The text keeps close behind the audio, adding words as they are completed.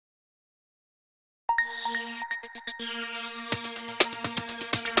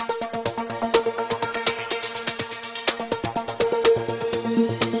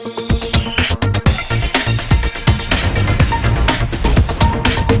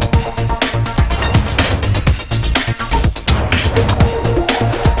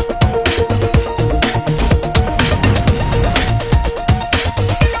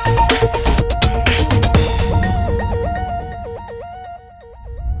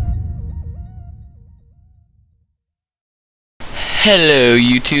Hello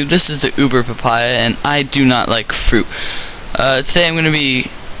YouTube, this is the Uber Papaya and I do not like fruit. Today I'm going to be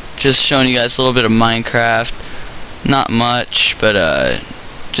just showing you guys a little bit of Minecraft. Not much, but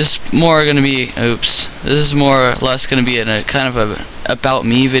just more going to be, this is more or less going to be a kind of a about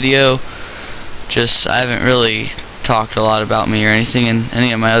me video. Just, I haven't really talked a lot about me or anything in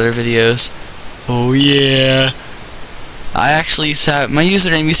any of my other videos. Oh yeah. I actually used to have, my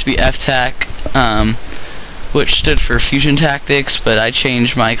username used to be FTAC, which stood for Fusion Tactics, but I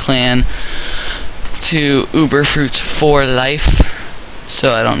changed my clan to Uber Fruits for Life,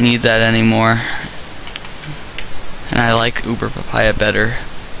 so I don't need that anymore. And I like Uber Papaya better.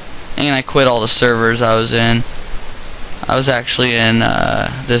 And I quit all the servers I was in. I was actually in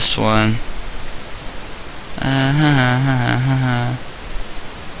this one.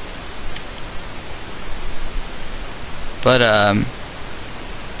 But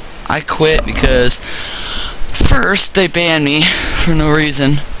I quit because first they banned me for no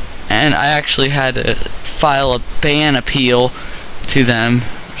reason, and I actually had to file a ban appeal to them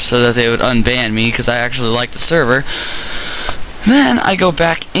so that they would unban me because I actually liked the server. Then I go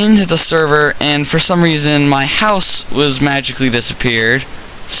back into the server and for some reason my house was magically disappeared,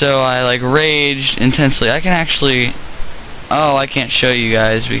 so I like raged intensely. I can actually, oh, I can't show you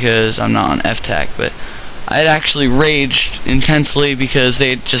guys because I'm not on FTAC, but I had actually raged intensely because they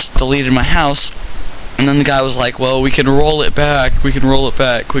had just deleted my house. And then the guy was like, well, we can roll it back, quit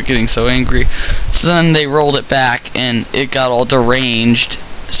getting so angry. So then they rolled it back and it got all deranged.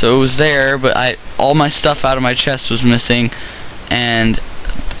 So it was there, but all my stuff out of my chest was missing, and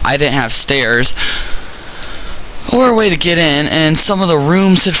I didn't have stairs or a way to get in, and some of the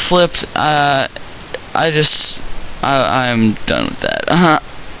rooms had flipped. I'm done with that.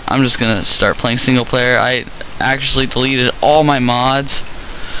 I'm just gonna start playing single player. I actually deleted all my mods.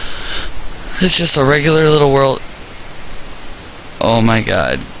 It's just a regular little world. Oh my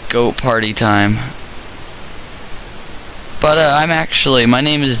god, goat party time. But I'm actually, my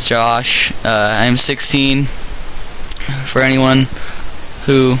name is Josh. I'm 16. For anyone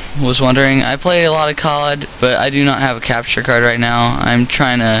who was wondering, I play a lot of COD, but I do not have a capture card right now. I'm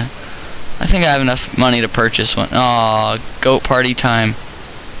trying to, I think I have enough money to purchase one. Aw, goat party time.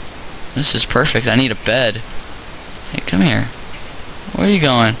 This is perfect. I need a bed. Hey, come here. Where are you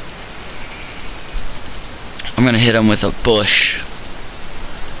going? I'm gonna hit him with a bush.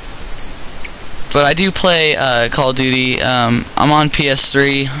 But I do play Call of Duty. I'm on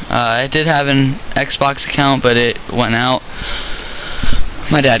PS3. I did have an Xbox account, but it went out.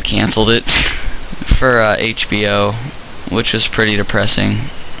 My dad canceled it for HBO, which was pretty depressing.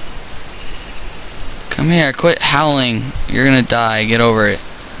 Come here, quit howling. You're gonna die. Get over it.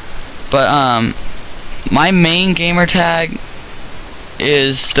 But my main gamer tag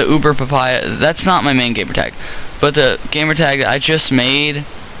is the Uber Papaya. That's not my main gamer tag, but the gamer tag that I just made,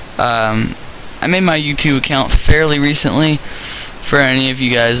 I made my YouTube account fairly recently. For any of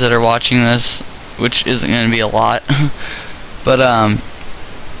you guys that are watching this, which isn't going to be a lot, but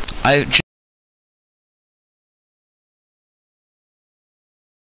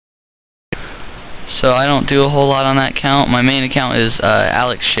so I don't do a whole lot on that account. My main account is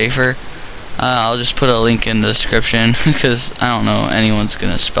Alex Schaefer. I'll just put a link in the description because I don't know anyone's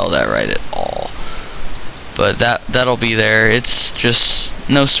gonna spell that right at all. But that'll be there. It's just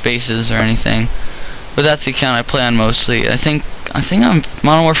no spaces or anything. But that's the account I play on mostly. I think I'm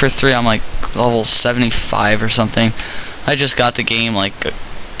Modern Warfare 3. I'm like level 75 or something. I just got the game like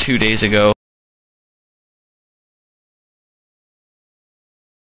 2 days ago.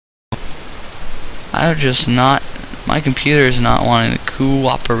 My computer is not wanting to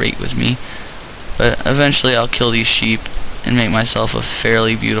cooperate with me. But eventually I'll kill these sheep and make myself a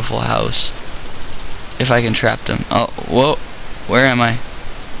fairly beautiful house. If I can trap them. Oh, whoa. Where am I?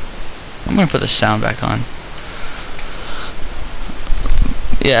 I'm gonna put the sound back on.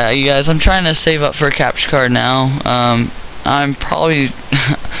 Yeah, you guys, I'm trying to save up for a capture card now. I'm probably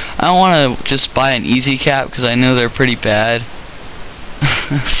I don't want to just buy an easy cap because I know they're pretty bad.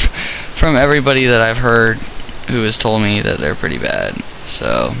 From everybody that I've heard who has told me that they're pretty bad.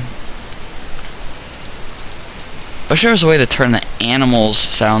 So I wish there was a way to turn the animals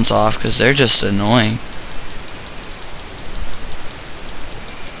sounds off because they're just annoying.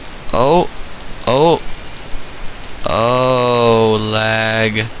 Oh. Oh. Oh,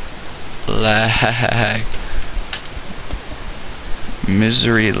 lag. Lag.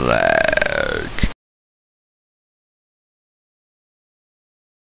 Misery lag.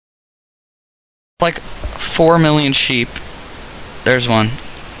 Like 4 million sheep. There's one.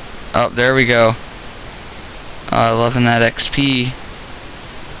 Oh, there we go. Loving that XP.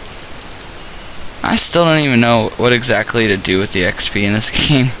 I still don't even know what exactly to do with the XP in this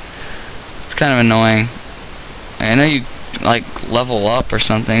game. It's kind of annoying. I know you like level up or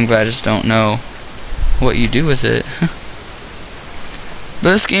something, but I just don't know what you do with it.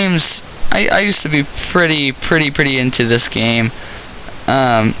 But this game's I used to be pretty into this game.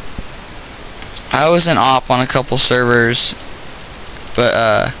 I was an op on a couple servers,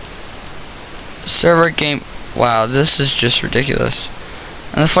 but server game. Wow, this is just ridiculous.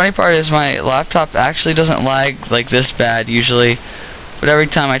 And the funny part is my laptop actually doesn't lag like this bad usually, but every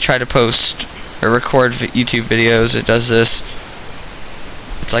time I try to post or record YouTube videos, it does this.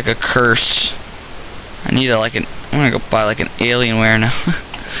 It's like a curse. I need I'm gonna go buy like an Alienware now.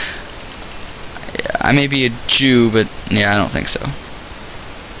 Yeah, I may be a Jew, but yeah, I don't think so.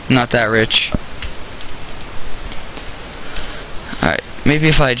 I'm not that rich. Alright, maybe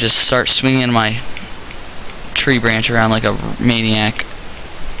if I just start swinging my tree branch around like a maniac.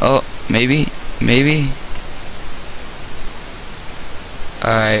 Oh, maybe.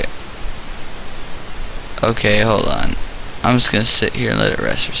 Alright. Okay, hold on. I'm just gonna sit here and let it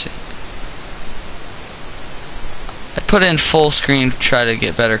rest for a second. I put in full screen to try to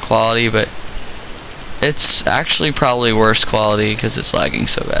get better quality, but it's actually probably worse quality because it's lagging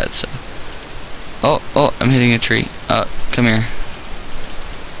so bad. So, oh, I'm hitting a tree. Come here.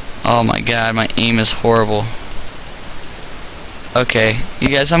 Oh my god, my aim is horrible. Okay, you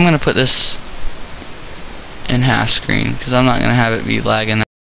guys, I'm gonna put this in half screen because I'm not gonna have it be lagging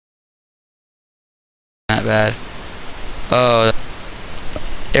that bad. Oh,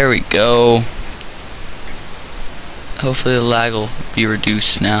 there we go. Hopefully the lag will be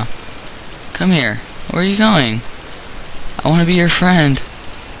reduced now. Come here. Where are you going? I want to be your friend.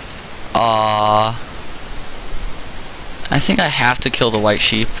 Aww. I think I have to kill the white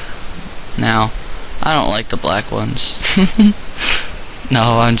sheep now. I don't like the black ones.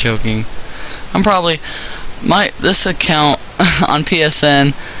 No, I'm joking. I'm probably this account on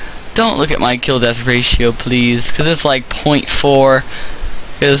PSN. Don't look at my kill death ratio, please, because it's like 0.4.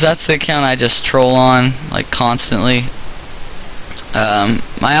 Because that's the account I just troll on like constantly.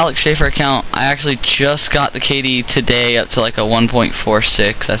 My Alex Schaefer account, I actually just got the KD today up to like a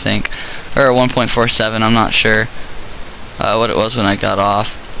 1.46, I think, or a 1.47. I'm not sure what it was when I got off.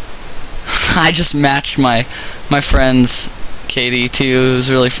 I just matched my friend's KD too. It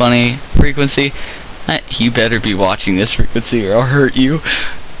was really funny. Frequency. You better be watching this, Frequency, or I'll hurt you.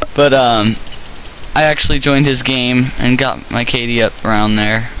 But I actually joined his game and got my KD up around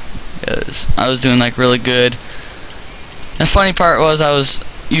there. I was doing like really good. The funny part was I was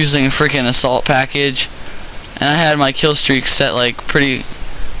using a freaking assault package, and I had my kill streak set like pretty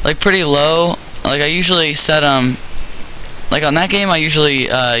low. Like I usually set like on that game I usually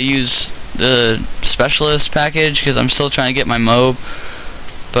use the specialist package because I'm still trying to get my MOB,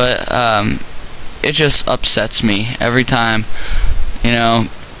 but it just upsets me every time, you know,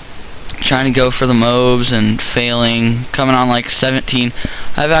 trying to go for the MOBs and failing, coming on like 17.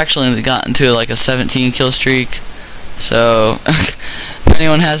 I've actually gotten to like a 17 kill streak, so if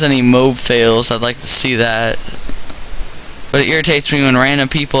anyone has any MOB fails, I'd like to see that. But it irritates me when random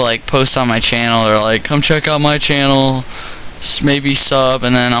people like post on my channel or like, come check out my channel, maybe sub,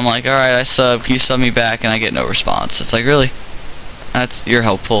 and then I'm like, alright, I sub, can you sub me back? And I get no response. It's like, really? You're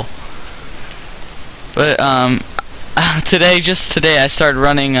helpful. But just today I started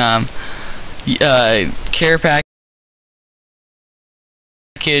running care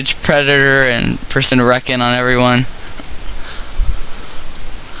package, predator, and person reckon on everyone,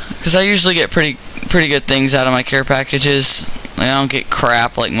 because I usually get pretty good things out of my care packages. Like, I don't get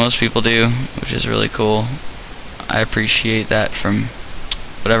crap like most people do, which is really cool. I appreciate that from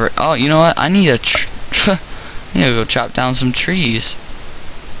whatever. Oh, you know what? I need I need to go chop down some trees.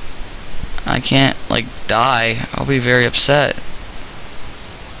 I can't like die. I'll be very upset.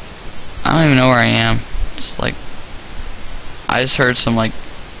 I don't even know where I am. It's like I just heard some like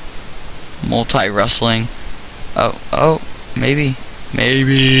multi-rustling. Oh, maybe.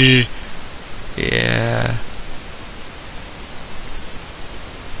 Yeah.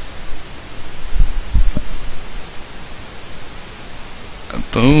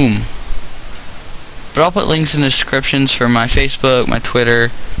 Boom. But I'll put links in the descriptions for my Facebook, my Twitter,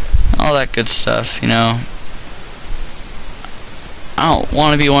 all that good stuff, you know. I don't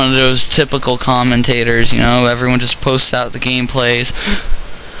want to be one of those typical commentators, you know, everyone just posts out the gameplays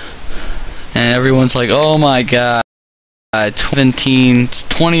and everyone's like, oh my god,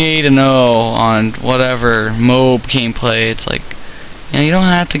 28-0 on whatever MOB gameplay. It's like, you know, you don't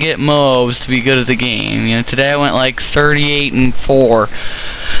have to get MOBs to be good at the game. You know, today I went like 38-4.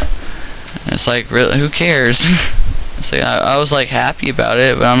 It's like, really, who cares? It's like, I was like happy about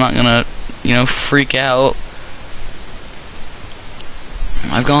it, but I'm not gonna, you know, freak out.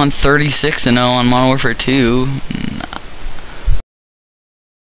 I've gone 36-0 on Modern Warfare 2.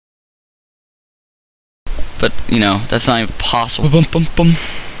 But, you know, that's not even possible.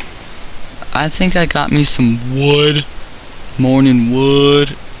 I think I got me some wood. Morning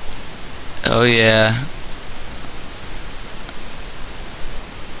wood. Oh yeah.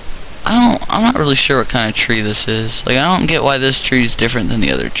 I'm not really sure what kind of tree this is. Like, I don't get why this tree is different than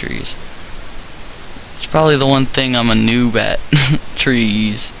the other trees. It's probably the one thing I'm a noob at.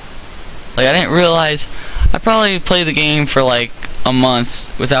 Trees. Like, I didn't realize. I probably played the game for like a month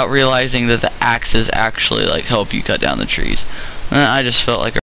without realizing that the axes actually like help you cut down the trees. And I just felt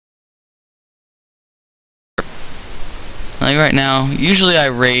like right now, usually I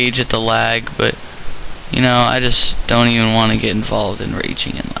rage at the lag, but you know, I just don't even want to get involved in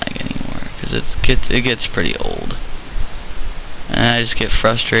raging and lag anymore because it gets pretty old. And I just get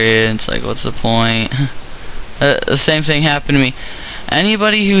frustrated, and it's like, what's the point? The same thing happened to me.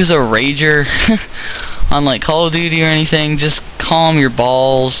 Anybody who's a rager on like Call of Duty or anything, just calm your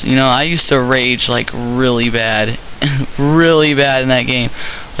balls. You know, I used to rage like really bad. Really bad in that game.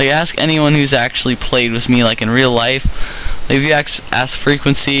 Like, ask anyone who's actually played with me like in real life. Like, if you ask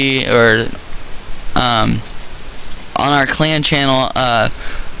Frequency or on our clan channel,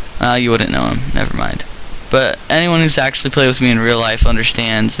 you wouldn't know him, never mind. But anyone who's actually played with me in real life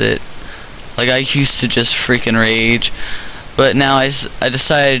understands that, like, I used to just freaking rage, but now I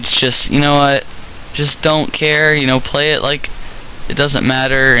decided to just, you know what, just don't care, you know, play it like it doesn't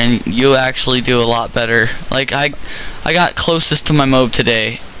matter, and you'll actually do a lot better. Like, I got closest to my MOB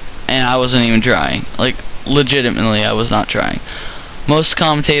today, and I wasn't even trying. Like, legitimately, I was not trying. Most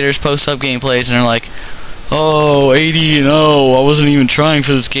commentators post up gameplays and they're like, oh, 80-0, I wasn't even trying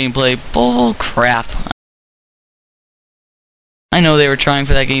for this gameplay. Bull crap. I know they were trying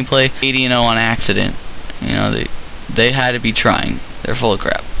for that gameplay. 80-0 on accident. You know, they had to be trying. They're full of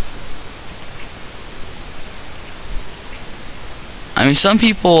crap. I mean, some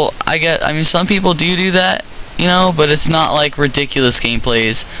people do that, you know, but it's not like ridiculous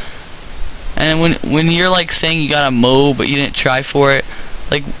gameplays. And when you're like saying you got a MOB but you didn't try for it,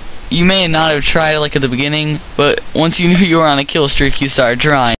 like, you may not have tried like at the beginning, but once you knew you were on a kill streak, you started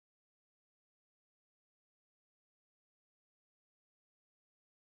trying.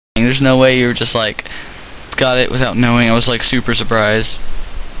 There's no way you were just like got it without knowing. I was like super surprised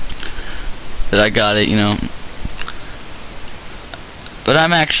that I got it, you know. But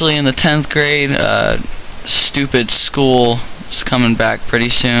I'm actually in the 10th grade. Stupid school is coming back pretty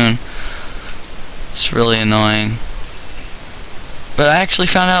soon. It's really annoying. But I actually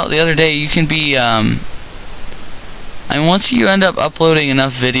found out the other day you can be, I mean, once you end up uploading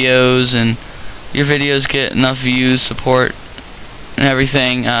enough videos and your videos get enough views, support, and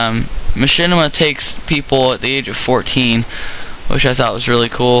everything, Machinima takes people at the age of 14, which I thought was really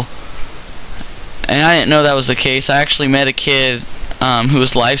cool. And I didn't know that was the case. I actually met a kid who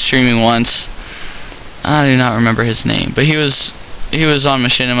was live streaming once. I do not remember his name, but he was on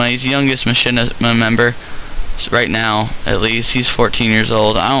Machinima. He's the youngest Machinima member right now, at least. He's 14 years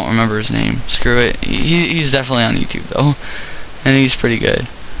old. I don't remember his name. Screw it. He's definitely on YouTube though, and he's pretty good.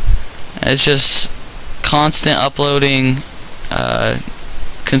 It's just constant uploading,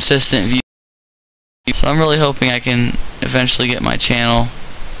 consistent views. So I'm really hoping I can eventually get my channel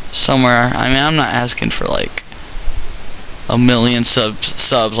somewhere. I mean, I'm not asking for like 1 million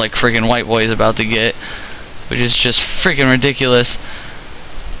subs like freaking White Boy's about to get, which is just freaking ridiculous.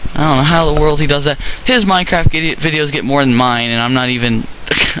 I don't know how in the world he does that. His Minecraft videos get more than mine, and I'm not even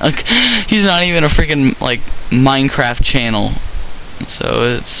he's not even a freaking like Minecraft channel,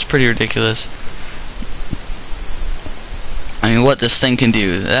 so it's pretty ridiculous. I mean, what this thing can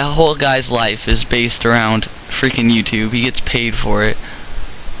do. That whole guy's life is based around freaking YouTube. He gets paid for it.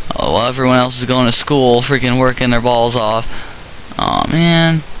 Oh, while everyone else is going to school, freaking working their balls off. Oh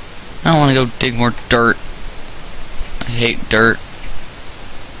man, I don't want to go dig more dirt. I hate dirt.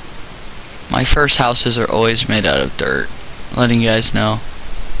 My first houses are always made out of dirt. Letting you guys know.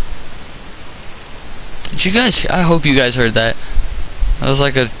 Did you guys? I hope you guys heard that. That was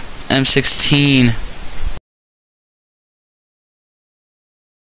like a M16.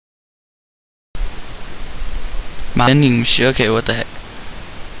 My vending machine. Okay, what the heck?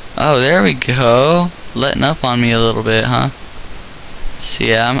 Oh, there we go. Letting up on me a little bit, huh? So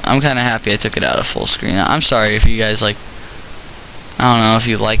yeah, I'm kind of happy I took it out of full screen. I'm sorry if you guys like. I don't know if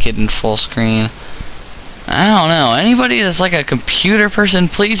you like it in full screen. I don't know. Anybody that's like a computer person,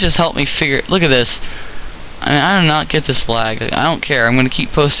 please just help me figure. Look at this. I mean, I do not get this lag. Like, I don't care. I'm gonna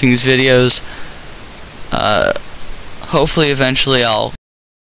keep posting these videos. Hopefully, eventually, I'll.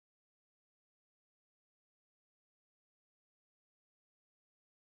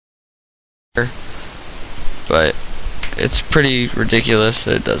 But it's pretty ridiculous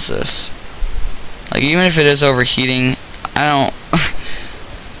that it does this. Like, even if it is overheating, I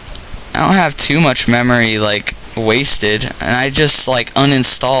don't have too much memory like wasted, and I just like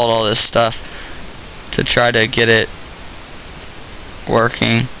uninstalled all this stuff to try to get it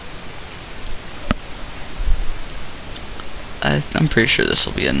working. I'm pretty sure this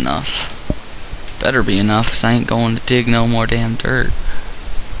will be enough. Better be enough, because I ain't going to dig no more damn dirt.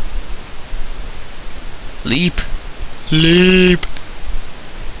 Leap. Leap.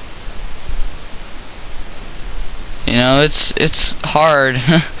 You know, it's hard.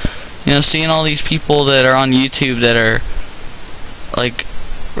 You know, seeing all these people that are on YouTube that are like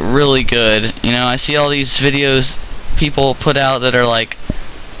really good. You know, I see all these videos people put out that are like,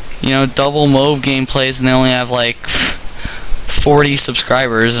 you know, double mode gameplays, and they only have like 40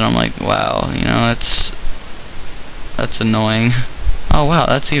 subscribers, and I'm like, wow, you know, that's annoying. Oh wow,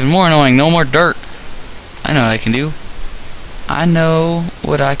 that's even more annoying. No more dirt. I know what I can do. I know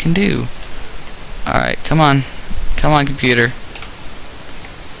what I can do. Alright, come on. Come on, computer.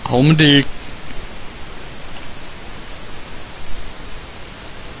 Home dig.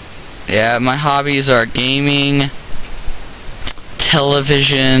 Yeah, my hobbies are gaming,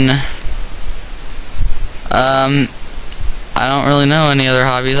 television. I don't really know any other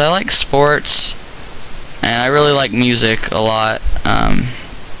hobbies. I like sports, and I really like music a lot.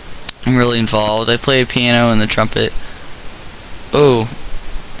 I'm really involved. I play piano and the trumpet. Oh,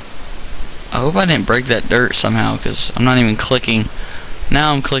 I hope I didn't break that dirt somehow, because I'm not even clicking.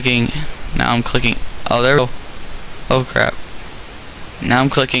 Now I'm clicking. Now I'm clicking. Oh, there we go. Oh crap. Now I'm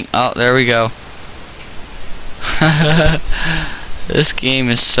clicking. Oh, there we go. This game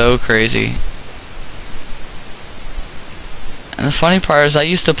is so crazy. And the funny part is I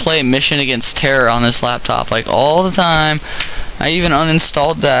used to play Mission Against Terror on this laptop like all the time. I even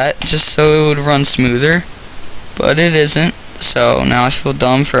uninstalled that just so it would run smoother, but it isn't. So now I feel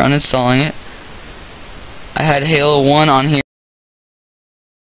dumb for uninstalling it. I had Halo 1 on here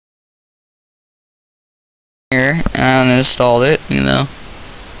and I uninstalled it, you know.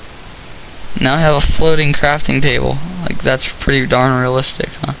 Now I have a floating crafting table. Like, that's pretty darn realistic,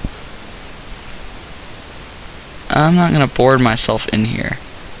 huh? I'm not gonna board myself in here.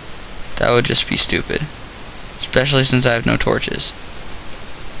 That would just be stupid. Especially since I have no torches.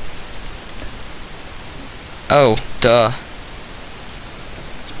 Oh, duh.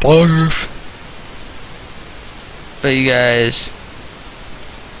 Barf. But you guys,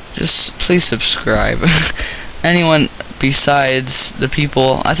 just please subscribe. Anyone besides the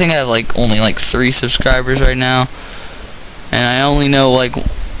people, I think I have like only like 3 subscribers right now, and I only know like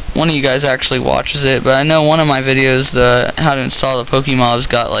one of you guys actually watches it, but I know one of my videos, the how to install the Pokemobs,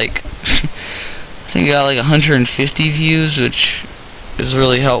 got like I think it got like 150 views, which is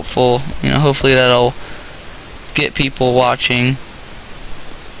really helpful. You know, hopefully that'll get people watching.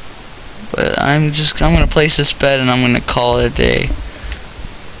 But I'm gonna place this bed and I'm gonna call it a day.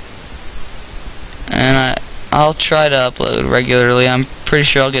 And I'll try to upload regularly. I'm pretty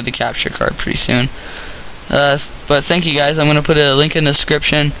sure I'll get the capture card pretty soon. But thank you guys. I'm gonna put a link in the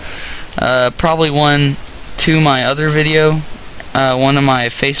description. Probably one to my other video, one to my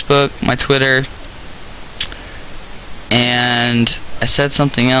Facebook, my Twitter, and I said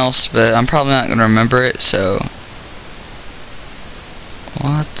something else, but I'm probably not gonna remember it. So.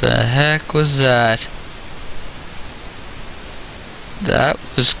 What the heck was that? That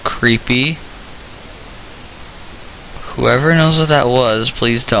was creepy. Whoever knows what that was,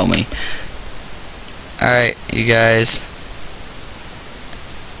 please tell me. Alright, you guys.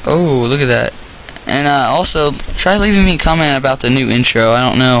 Oh, look at that. And also, try leaving me a comment about the new intro. I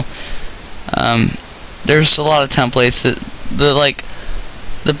don't know. There's a lot of templates that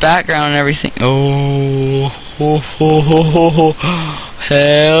the background and everything. Oh, ho, ho, ho, ho, ho.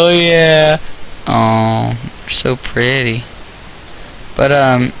 Hell yeah. Oh, so pretty. But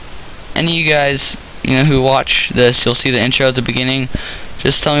any of you guys, you know, who watch this, you'll see the intro at the beginning.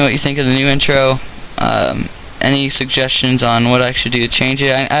 Just tell me what you think of the new intro. Any suggestions on what I should do to change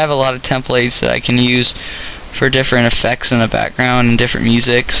it. I have a lot of templates that I can use for different effects in the background and different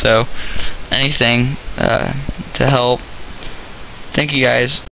music, so anything to help. Thank you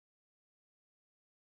guys.